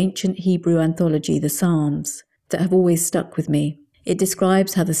passage of the ancient Hebrew anthology, the Psalms, that have always stuck with me. It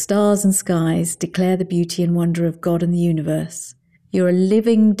describes how the stars and skies declare the beauty and wonder of God and the universe. You're a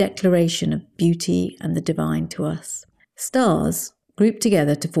living declaration of beauty and the divine to us. Stars group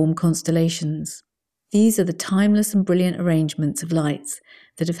together to form constellations. These are the timeless and brilliant arrangements of lights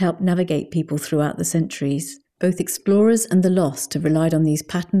that have helped navigate people throughout the centuries. Both explorers and the lost have relied on these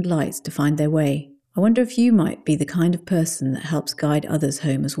patterned lights to find their way. I wonder if you might be the kind of person that helps guide others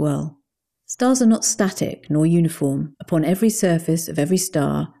home as well. Stars are not static nor uniform. Upon every surface of every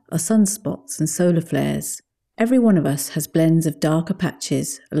star are sunspots and solar flares. Every one of us has blends of darker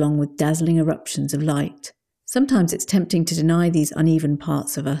patches along with dazzling eruptions of light. Sometimes it's tempting to deny these uneven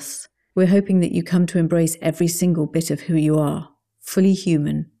parts of us. We're hoping that you come to embrace every single bit of who you are, fully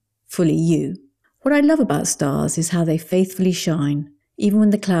human, fully you. What I love about stars is how they faithfully shine, even when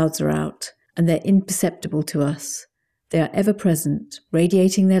the clouds are out, and they're imperceptible to us. They are ever present,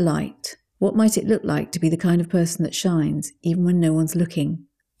 radiating their light. What might it look like to be the kind of person that shines, even when no one's looking?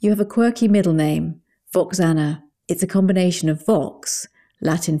 You have a quirky middle name, Voxana. It's a combination of vox,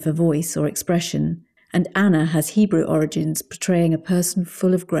 Latin for voice or expression, and Anna has Hebrew origins portraying a person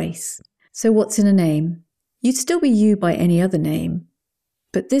full of grace. So what's in a name? You'd still be you by any other name,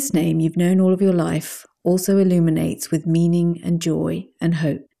 but this name you've known all of your life also illuminates with meaning and joy and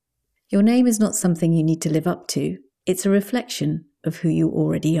hope. Your name is not something you need to live up to. It's a reflection of who you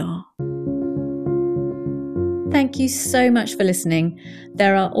already are. Thank you so much for listening.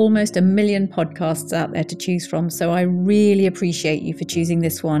 There are almost 1 million podcasts out there to choose from, so I really appreciate you for choosing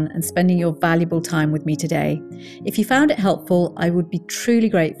this one and spending your valuable time with me today. If you found it helpful, I would be truly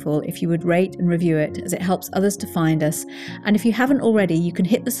grateful if you would rate and review it, as it helps others to find us. And if you haven't already, you can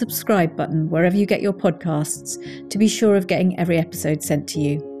hit the subscribe button wherever you get your podcasts to be sure of getting every episode sent to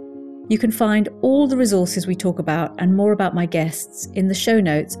you. You can find all the resources we talk about and more about my guests in the show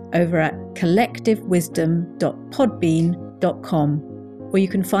notes over at collectivewisdom.podbean.com, or you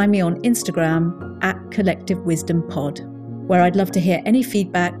can find me on Instagram at collectivewisdompod, where I'd love to hear any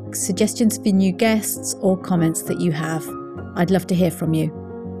feedback, suggestions for new guests, or comments that you have. I'd love to hear from you.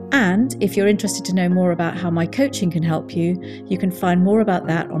 And if you're interested to know more about how my coaching can help you, you can find more about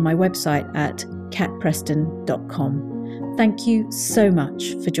that on my website at katpreston.com. Thank you so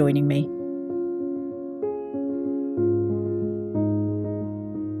much for joining me.